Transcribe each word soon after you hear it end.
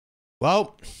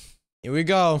Well, here we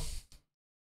go.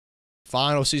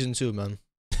 Final season 2, man.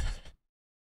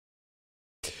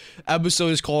 Episode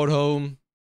is called Home.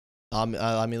 I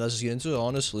mean, let's just get into it,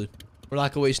 honestly. We're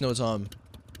not gonna waste no time.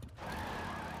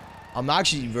 I'm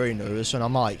actually very nervous and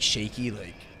I'm not like shaky,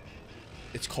 like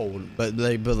it's cold, but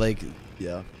like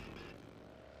yeah.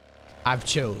 I have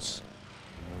chills.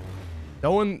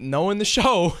 Knowing the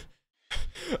show,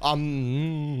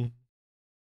 I'm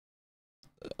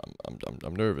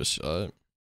nervous. Oh,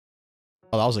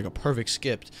 that was like a perfect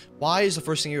skip. Why is the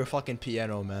first thing here a fucking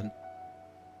piano, man?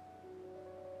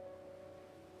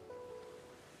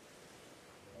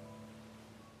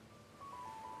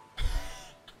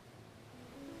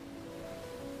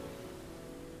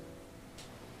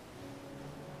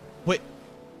 Wait.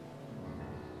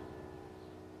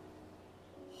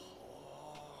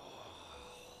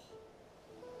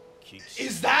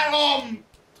 Is that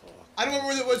I don't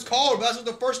remember what it's called, but that's what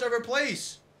the first ever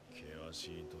place.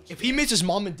 If he meets his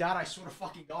mom and dad, I swear to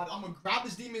fucking God, I'm gonna grab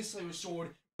his Demon Slayer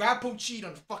sword, grab Pochita,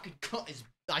 and fucking cut his.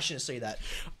 I shouldn't say that.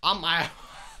 Oh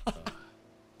fuck!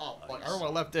 I remember my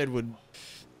left head would.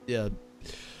 Yeah.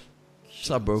 It's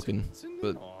not broken,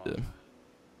 but yeah.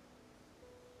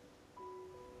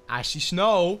 I see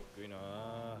snow.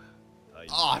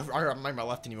 Oh, I make my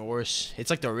left even worse. It's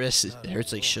like the wrist. It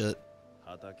hurts like shit.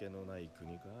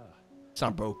 It's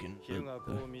not broken.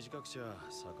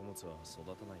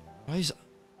 Why is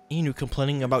Inu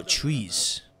complaining about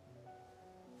trees?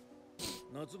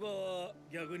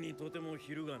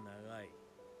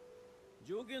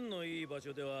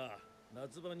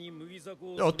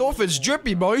 Yo, Thorfinn's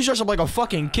drippy, bro. He's dressed up like a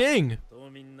fucking king.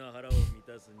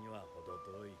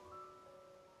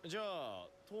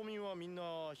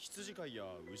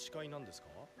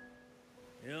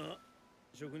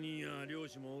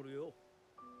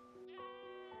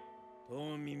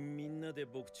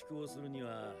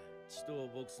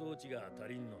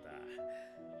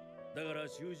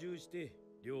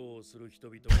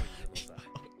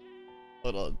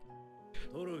 Hold on.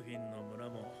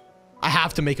 I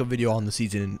have to make a video on the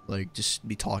season, like just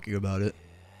be talking about it.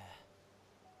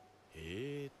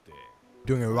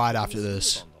 Doing it right after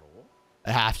this.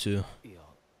 I have to.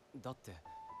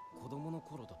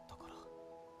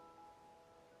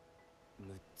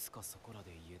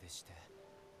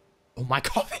 Oh my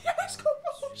God!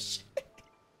 Oh shit!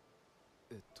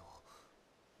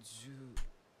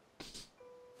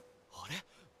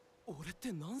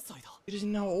 He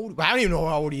doesn't know how old. I don't even know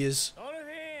how old he is.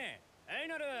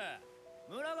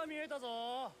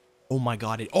 Oh my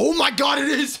God! Oh my God! It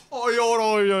is! Oh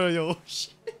yo!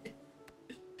 Shit!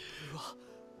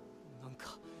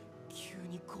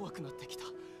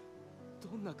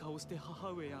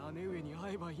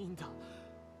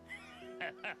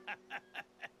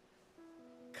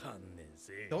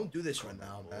 Don't do this right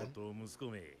now, man.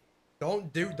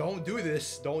 Don't do this. Don't do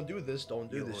this. Don't do this. Don't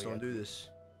do this.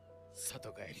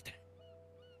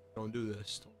 Don't do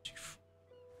this. Don't you?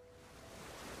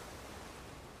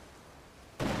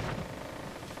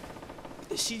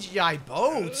 The CGI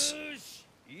boats.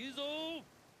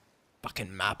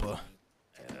 Fucking mapper.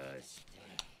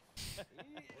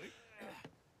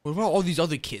 What about all these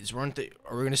other kids? Weren't they?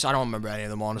 Are we gonna say? I don't remember any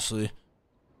of them, honestly.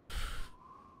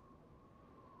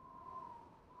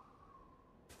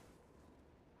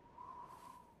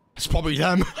 It's probably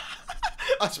them.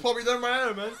 That's probably them right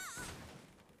now, man.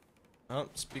 Oh,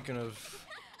 speaking of,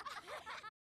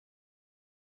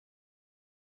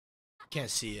 can't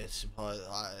see it, but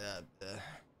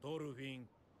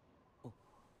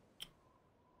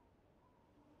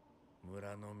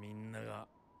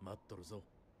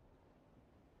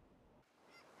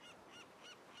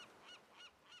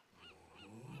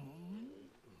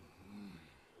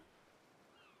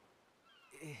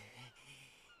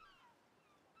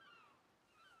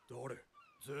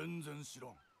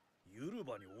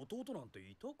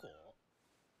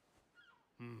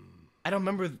I don't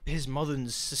remember his mother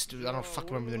and sister. I don't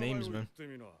fucking remember their names, man.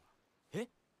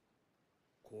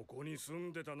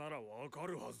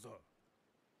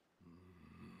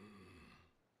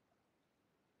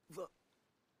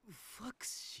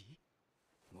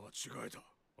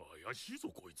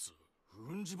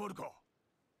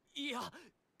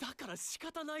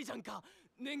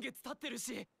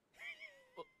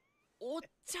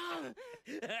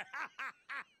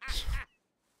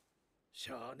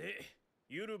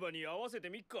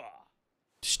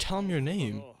 Just tell him your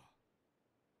name.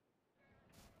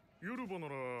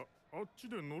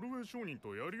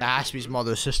 Ashby's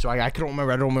mother, sister. I don't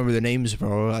remember. I don't remember their names,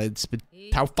 bro. It's been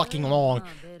how fucking long.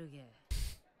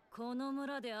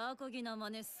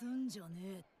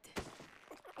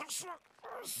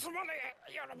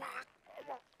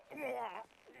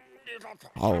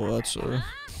 Oh, that's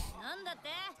なんだって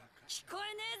聞こ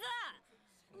えねえぞ。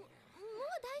もう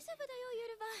大丈夫だよ、ユ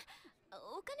ルバ。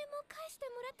お金も返して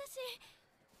もらったし。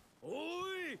お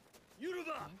い、ユル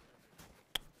バ。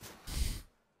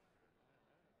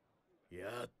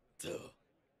やっと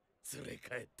連れ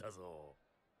帰ったぞ。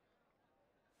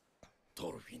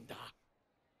ドルフィンだ。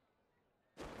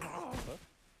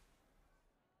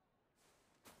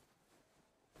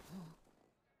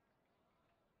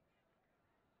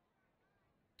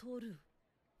トルフ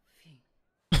ィン。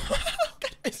 Look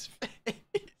at his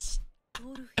face. ト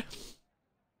ルフィン。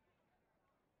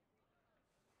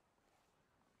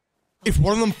 If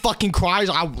one of them fucking cries,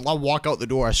 I'll walk out the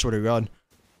door. I swear to God.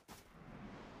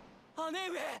 姉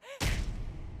上。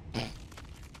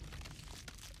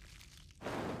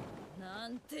な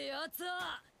んてやつ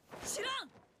は知らん。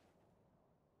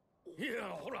いや、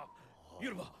ほら、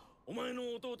ユルバ、お前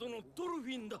の弟のドルフ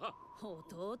ィンだ。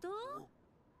弟？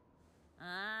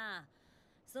ああ、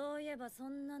そういえばそ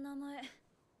んな名前。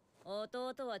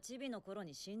弟はチビの頃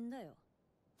に死んだよ。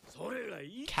それが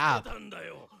言ってたんだ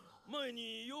よ。前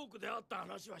にヨークで会った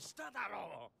話はしただ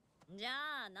ろう。じゃ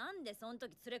あなんでそん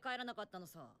時連れ帰らなかったの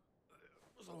さ。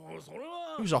それ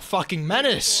は。He was a fucking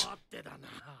menace.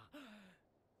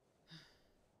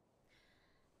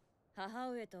 母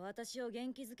上と私を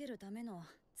元気づけるための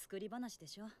作り話で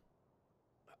しょ。Oh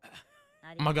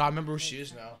my God, I remember who she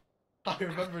is now. I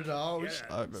remember now.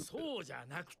 I remember. そうじゃ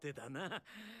なくてだな。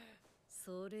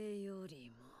それより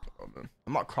も。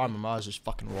I'm not crying, my eyes just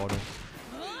fucking watering.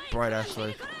 Bright ass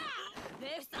light.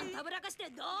 レフさんたぶらかして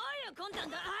どういう魂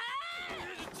胆だ。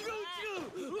違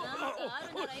う。なんかあ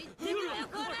るなら言ってみろよ、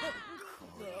こ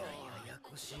れ。やや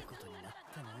こしいことになっ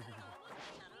たな。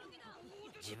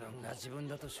自分が自分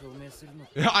だと証明するの。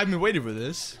Yeah, I've been waiting for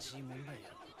this.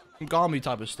 Gami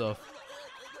type of stuff.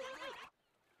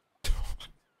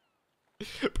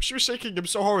 But she was shaking him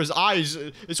so hard, his eyes,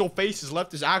 his whole face has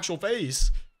left his actual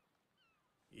face.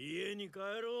 家に帰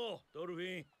ろう、ドルフ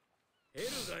ィン。ヘル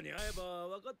ガに会えば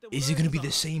分かってもらえる。 Is it gonna be the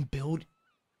same build?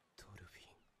 ドルフィン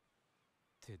っ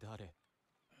て誰？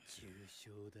重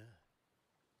傷だ。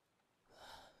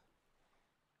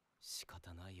仕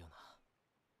方ないよな。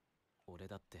俺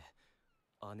だって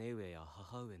姉上や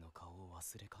母上の顔を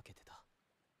忘れかけてた。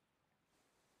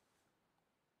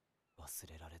忘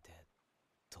れられて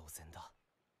当然だ。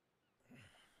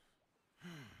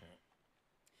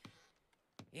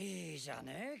いいじゃ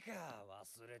ねえか、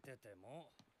忘れてて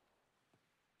も。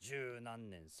十何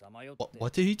年さまよって。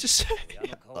What did he just say?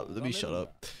 Let me shut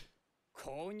up.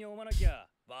 こうに読まなきゃ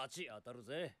バチ当たる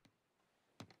ぜ。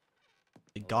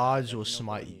 The gods will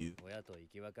smite you. 親と生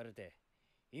き別れて、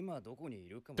今どこにい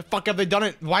るかも。 The fuck have they done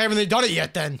it? Why haven't they done it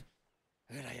yet then?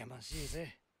 羨ましい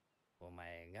ぜ、お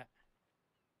前が。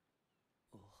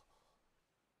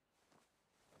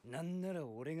なんなら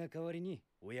俺が代わりに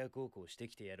親孝行して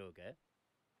きてやろうか。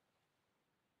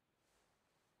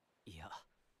いや、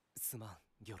すまん、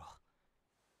ギョロ。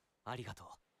ありがとう。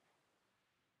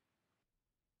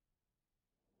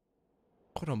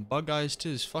 Put on bug eyes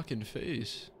to his fucking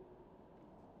face.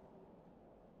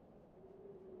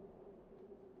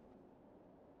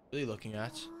 What are you looking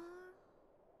at?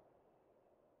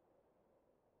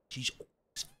 She's old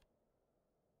as fuck.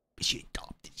 She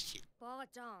adopted shit. ばあ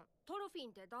ちゃん、トロフィン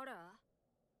って誰？トルフィ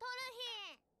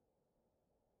ン。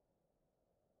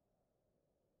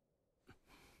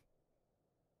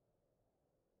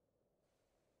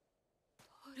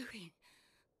トルフィン。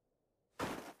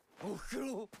おふく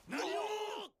ろ、何を。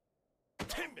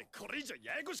てめえこれ以上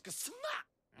ややこしくすん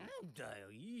な。なんだ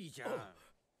よ、いいじゃん。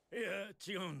いや、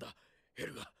違うんだ。ヘ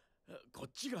ルが、こ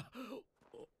っちが。ト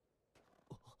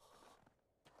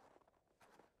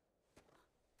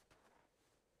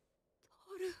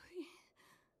ルフィン。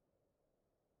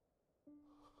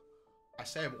 I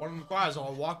said, one of them cries,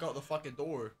 I'll walk out the fucking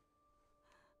door.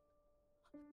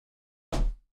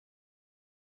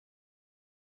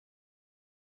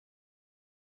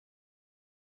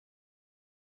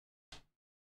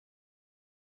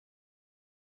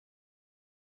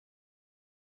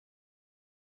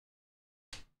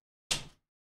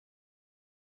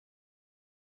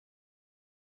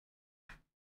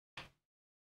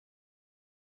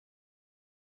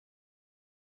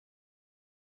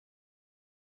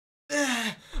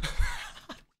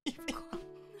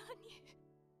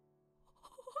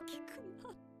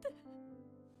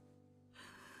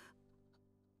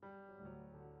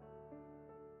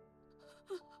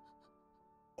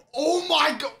 Oh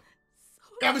my god!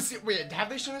 Wait, have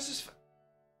they shown us this?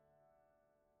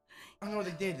 I don't know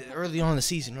what they did early on in the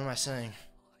season. What am I saying?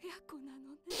 親子な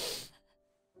のね。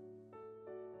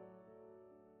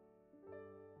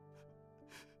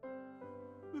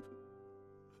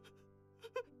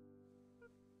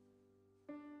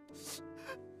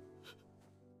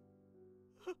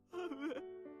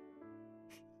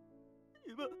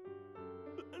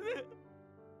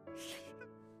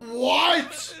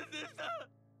What?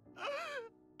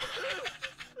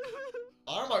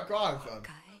 Why am I crying, fam?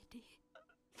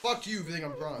 Fuck you if you think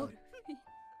I'm crying.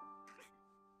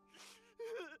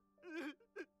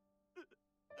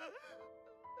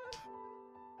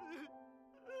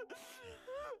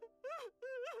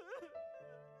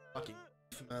 Fucking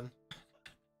man.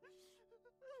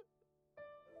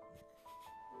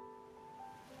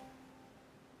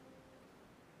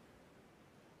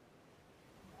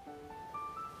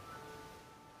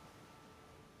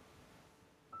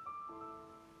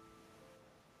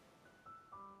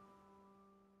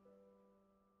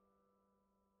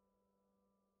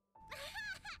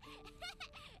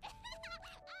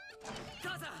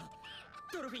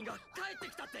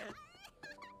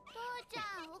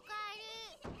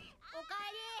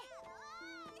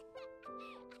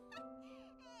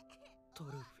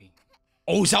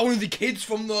 Oh, is that one of the kids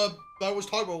from the that I was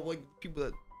talking about? Like people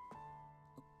that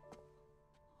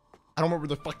I don't remember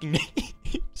the fucking names.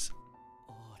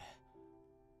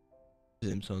 His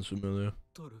name sounds familiar.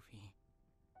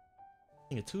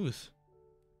 A tooth.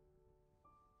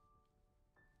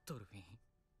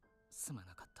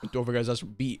 Don't forget, that's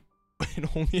beat. It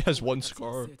only has one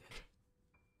scar.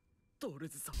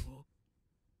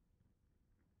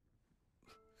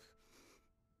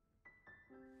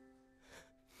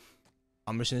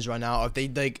 I'm just saying this right now. If they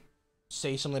like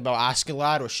say something about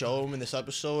Askeladd or show him in this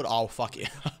episode, I'll fuck it.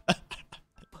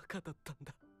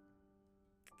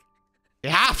 They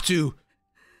have to.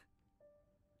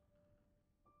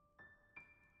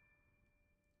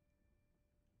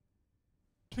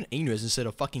 Even Ainus instead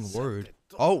of fucking word.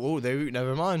 Oh,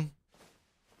 never mind.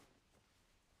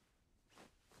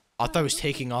 I thought he was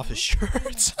taking off his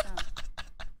shirt.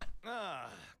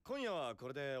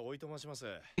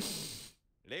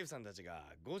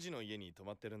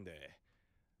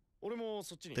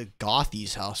 The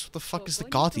Gothi's house? What the fuck is the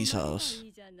Gothi's house?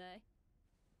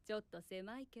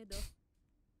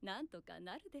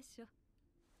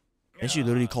 Ain't you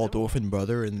literally called orphan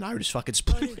brother and now we're just fucking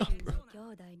splitting up, bro?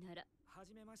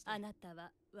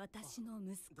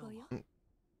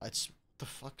 That's the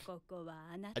fuck.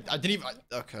 I didn't even.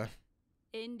 Okay.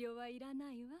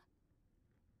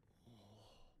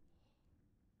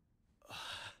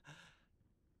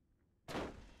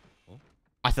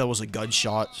 I thought it was a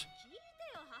gunshot.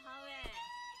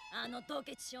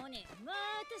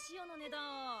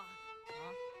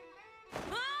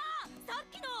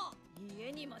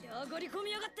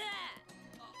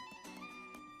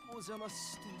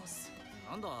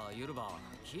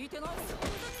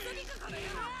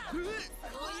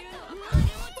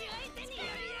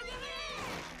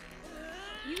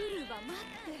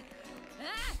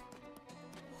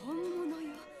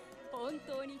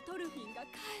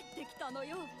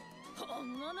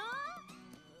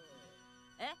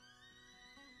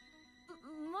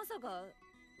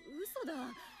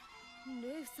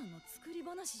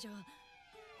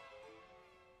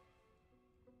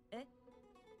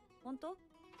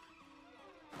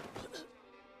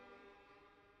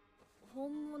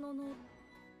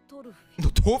 The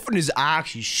Torfin is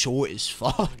actually short as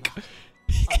fuck.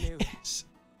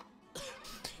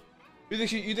 You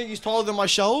think he's taller than my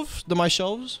shelf? Than my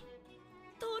shelves?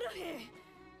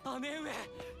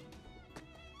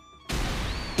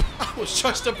 I was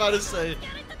just about to say.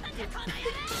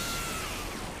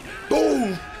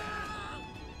 Boom!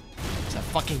 Is that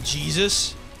fucking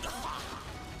Jesus?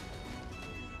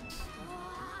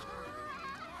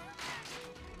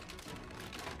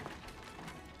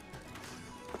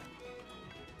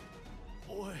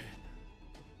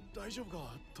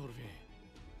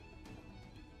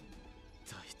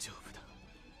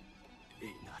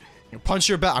 Punch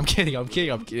your back. I'm kidding.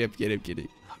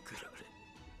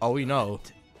 Oh, we know.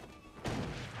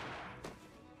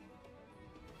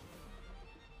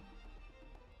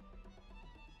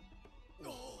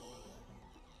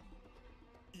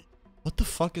 What the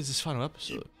fuck is this final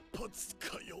episode?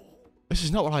 This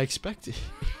is not what I expected.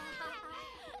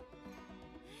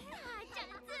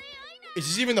 Is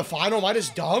this even the final? Am I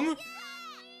just dumb?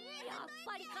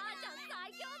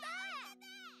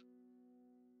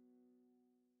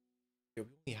 Yo,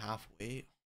 we only halfway.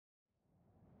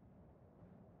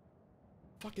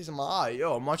 Fuck is my eye?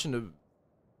 Yo, I'm watching the.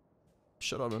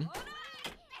 Shut up, man.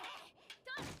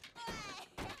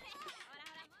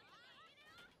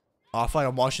 Oh, I feel like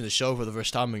I'm watching the show for the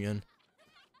first time again.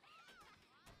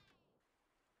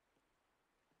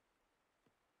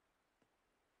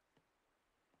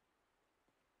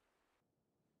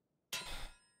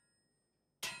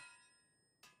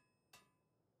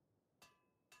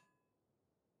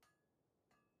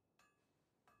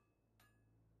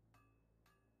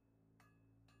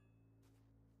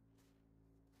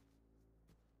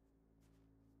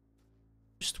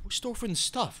 where's Thorfinn's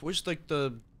stuff? Where's like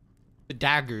the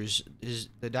daggers?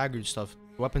 The dagger stuff?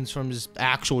 Weapons from his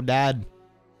actual dad.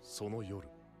 その夜、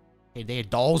 Hey, they had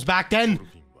dolls back then. ドル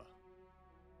フィンは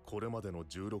これまでの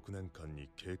16年間に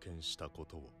経験したこ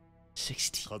とを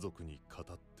60. 家族に語っ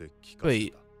て聞かせ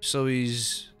Wait, た。 so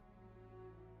he's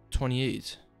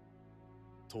 28.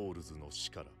 トールズの死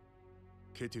から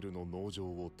ケティルの農場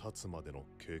を立つまでの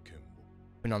経験を。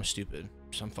 No, I'm stupid.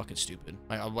 I'm fucking stupid.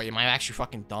 Wait, am I actually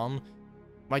fucking dumb? Am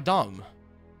I dumb?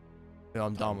 No,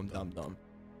 I'm dumb. I'm dumb. Dumb.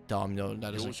 Dumb. No,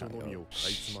 that 要 doesn't 所 count. のみ No. をか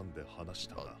いつまんで話し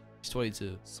たが、 He's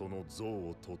 22. その憎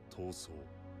悪と闘争。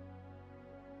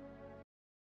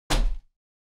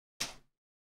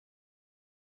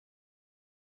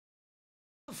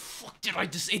 The fuck did I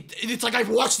just? It's like I've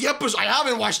watched the episode. I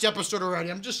haven't watched the episode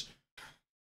already. I'm just.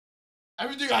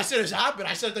 Everything I said has happened.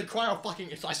 I said the cryo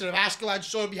fucking. I said if Askeladd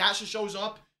shows up, Yasha shows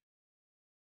up.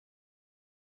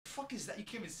 The fuck is that? You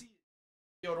can't even see it.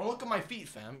 Yo, don't look at my feet,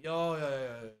 fam. Yo,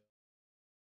 yo.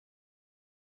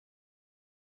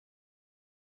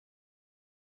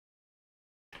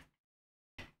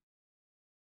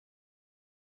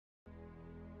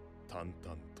 淡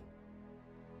々と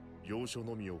要所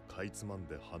のみをかいつまん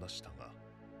で話したが、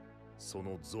そ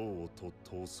の憎悪と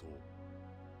闘争、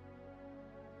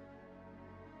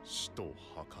死と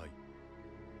破壊、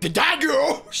 The dagger!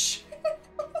 Oh, shit!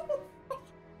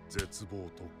 絶望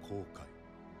と後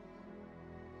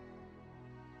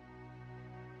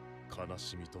悔、悲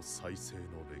しみと再生の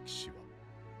歴史は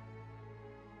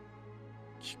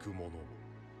聞く者を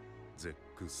絶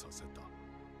句させた。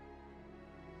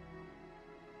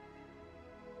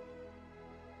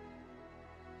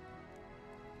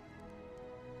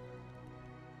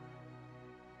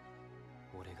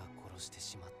俺が殺して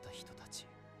しまった人たち、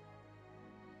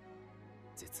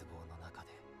絶望の中で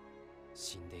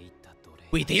死んでいった奴隷。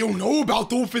 Wait, they don't know about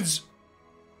Thorfinn's.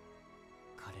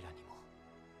 彼らにも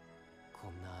こ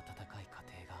んな温かい家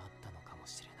庭があったのかも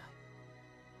しれない。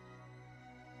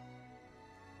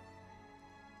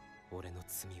俺の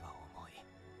罪は重い。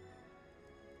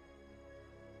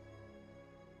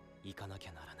行かなき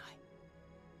ゃならない。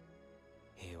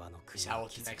平和の国 Is that を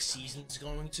what the 築く next ために。 season's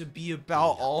going to be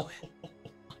about? Oh.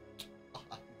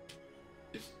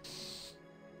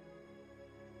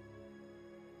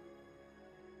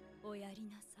 おやり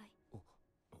なさい。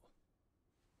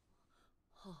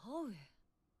母上。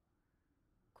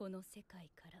この世界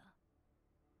から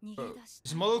逃げ出した。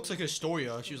 His mother looks like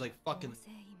Astoria. She was like fucking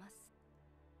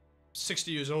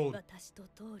 60 years old. 私と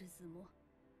トールズも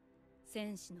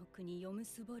戦士の国ヨム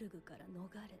スボルグから逃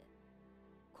れ、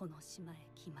この島へ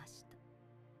来ました。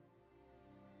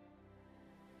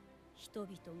人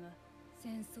々が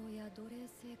戦争や奴隷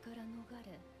制から逃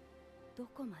れ、ど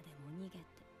こまでも逃げて、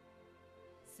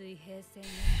水平線の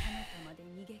彼方まで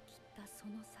逃げ切ったそ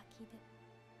の先で、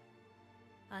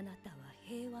あなたは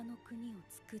平和の国を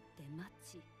作って待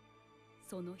ち、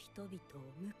その人々を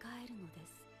迎えるので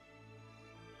す。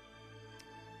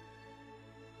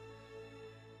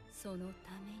その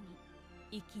ため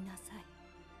に生きなさい。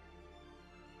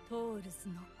トールズ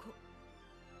の子、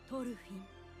トルフィン。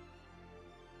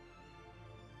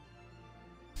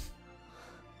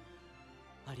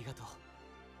ありがとう、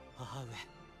母上。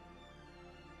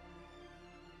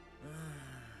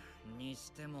に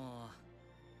しても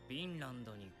フィンラン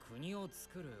ドに国を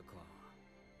作るか。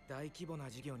大規模な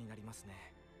事業になります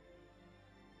ね。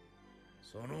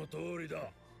その通り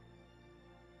だ。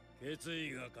決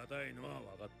意が固いのは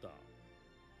分かった。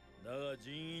だが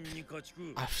人員に家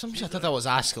畜。 For some reason, I thought that was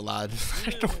Askeladd.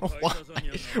 I don't know why.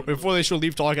 Before they should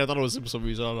leave talking, I thought it was him for some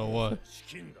reason. I don't know why. 資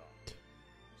金だ。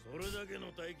それだけ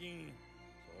の大金、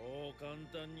そう簡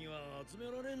単には集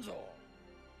められんぞ。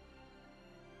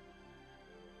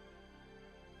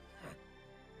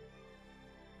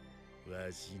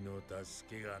わしの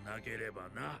助けがなければ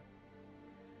な。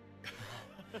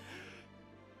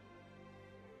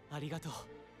ありがとう、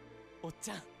おっ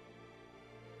ちゃん。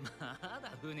ま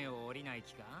だ船を降りない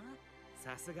気か。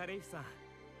さすがレイフさん。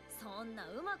そんな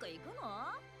うまくいくの？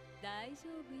大丈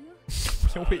夫よ。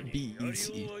It wouldn't be やり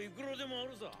easy. ようはいくらでもあ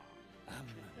るさ。あん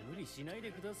ま無理しない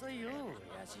でくださいよ、や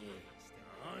し。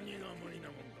何が無理な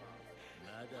もんか。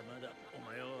まだまだお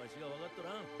前はわしが分かっと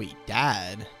らん。 Wait,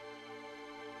 Dad? .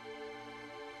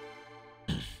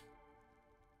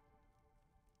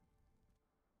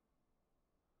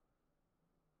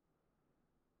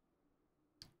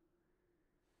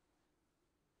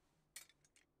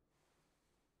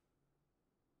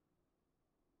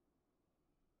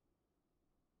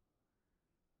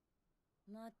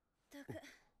まったく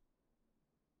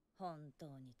本当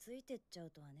についてっちゃ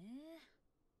うとはね。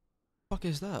 Fuck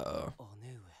is that?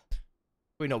 姉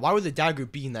上。Wait, no, why would the dagger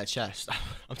be in that chest?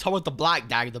 I'm talking about the black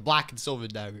dagger, the black and silver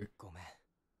dagger.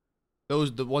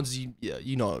 Those, the ones yeah,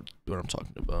 you know what I'm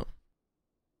talking about.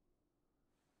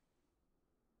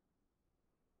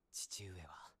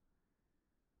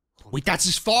 Wait, that's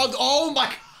his father? Oh my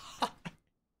god!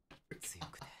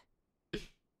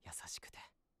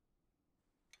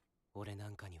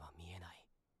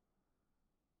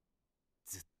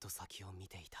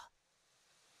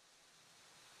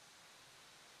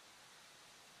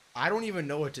 I don't even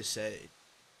know what to say.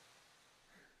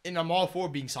 And I'm all for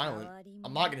being silent.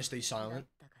 I'm not gonna stay silent.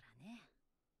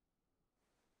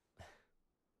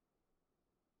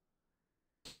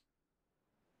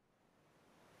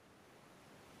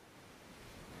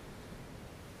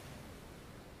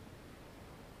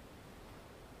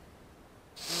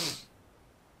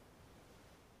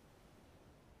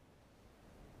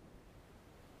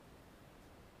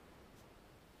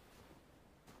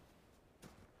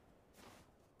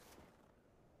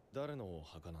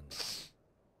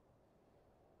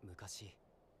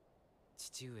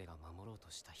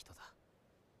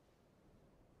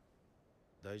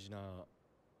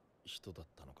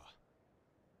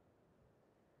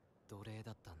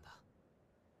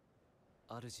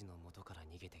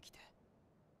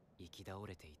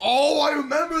 Oh, I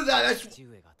remember that. That's...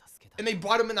 And they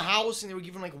brought him in the house and they were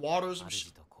giving like water or some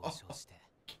shit. Oh.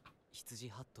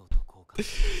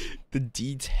 The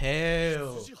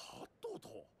detail.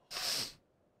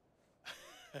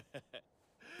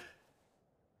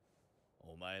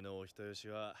 お前のお人よし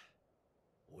は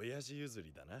親父譲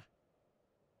りだな。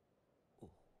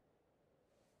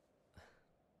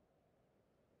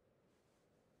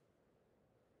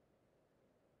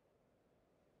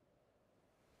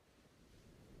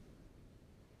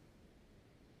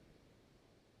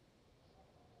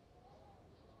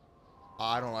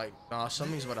I don't like. Nah,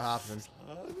 something's about to happen.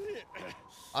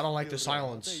 I don't like the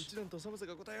silence.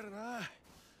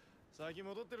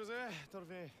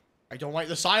 I don't like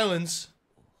the silence.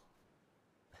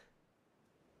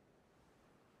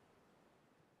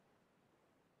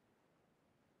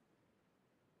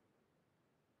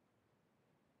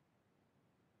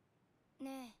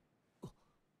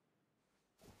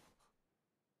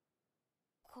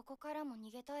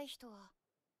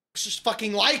 It's just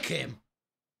fucking like him.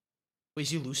 Wait, is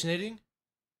he hallucinating?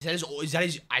 Is that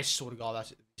his? I swear to God,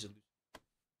 that's.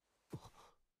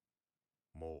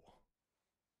 More.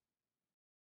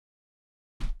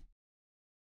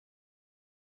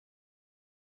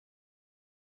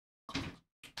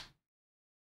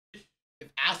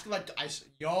 Ask like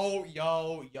yo.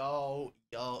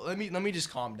 Let me just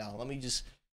calm down. Let me just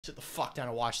sit the fuck down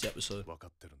and watch the episode.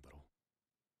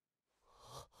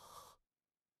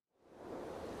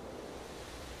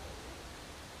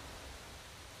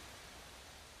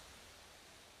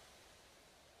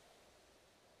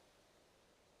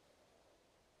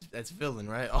 That's villain,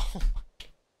 right? Oh my god.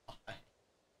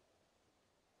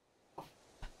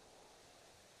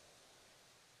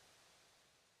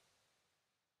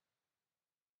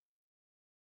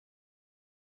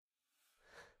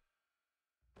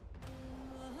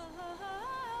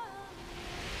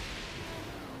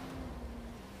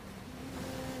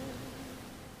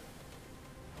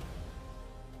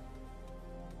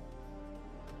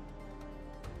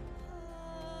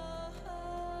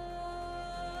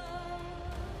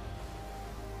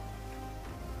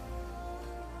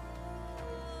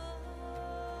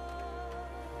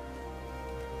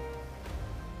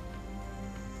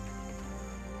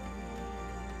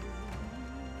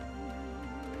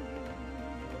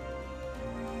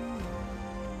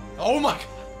 Oh my god.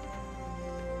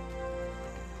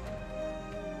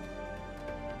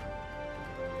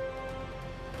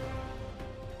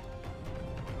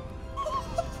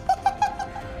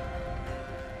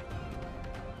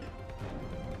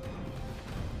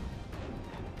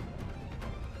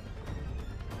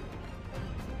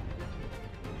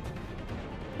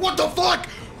 What the fuck?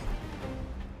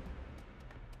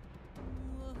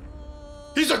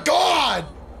 He's a god!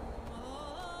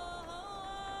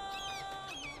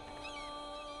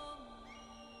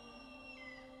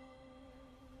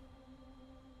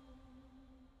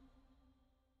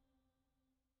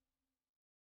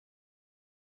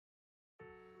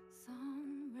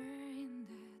 Somewhere in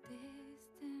the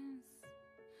distance,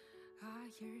 I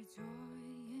hear joy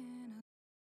in a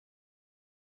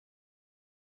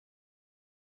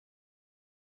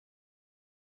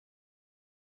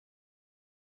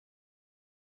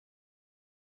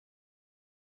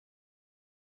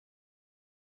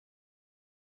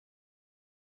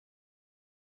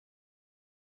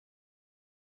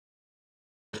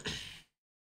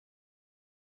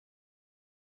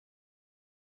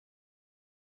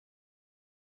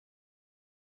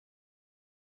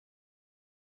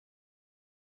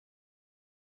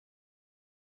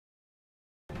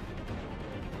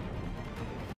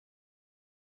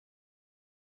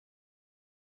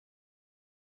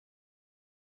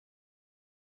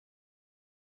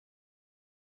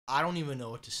I don't even know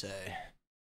what to say.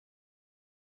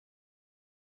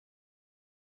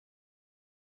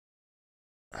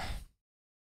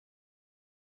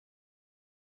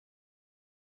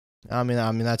 I mean,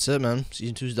 that's it, man.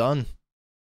 Season 2's done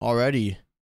already.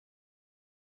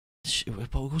 Shit,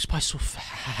 bro, it goes by so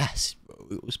fast, bro.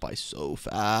 It goes by so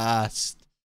fast.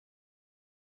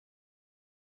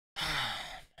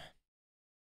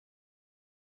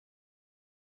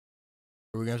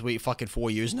 We're gonna wait fucking 4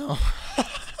 years now.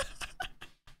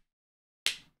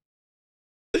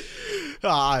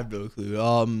 I have no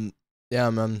clue. Yeah,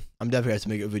 man. I'm definitely have to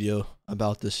make a video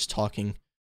about this talking.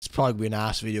 It's probably gonna be an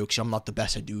ass video because I'm not the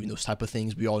best at doing those type of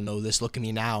things. We all know this. Look at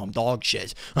me now. I'm dog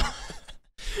shit.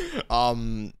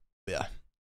 Yeah.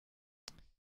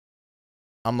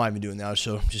 I'm not even doing that.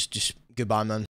 So just goodbye, man.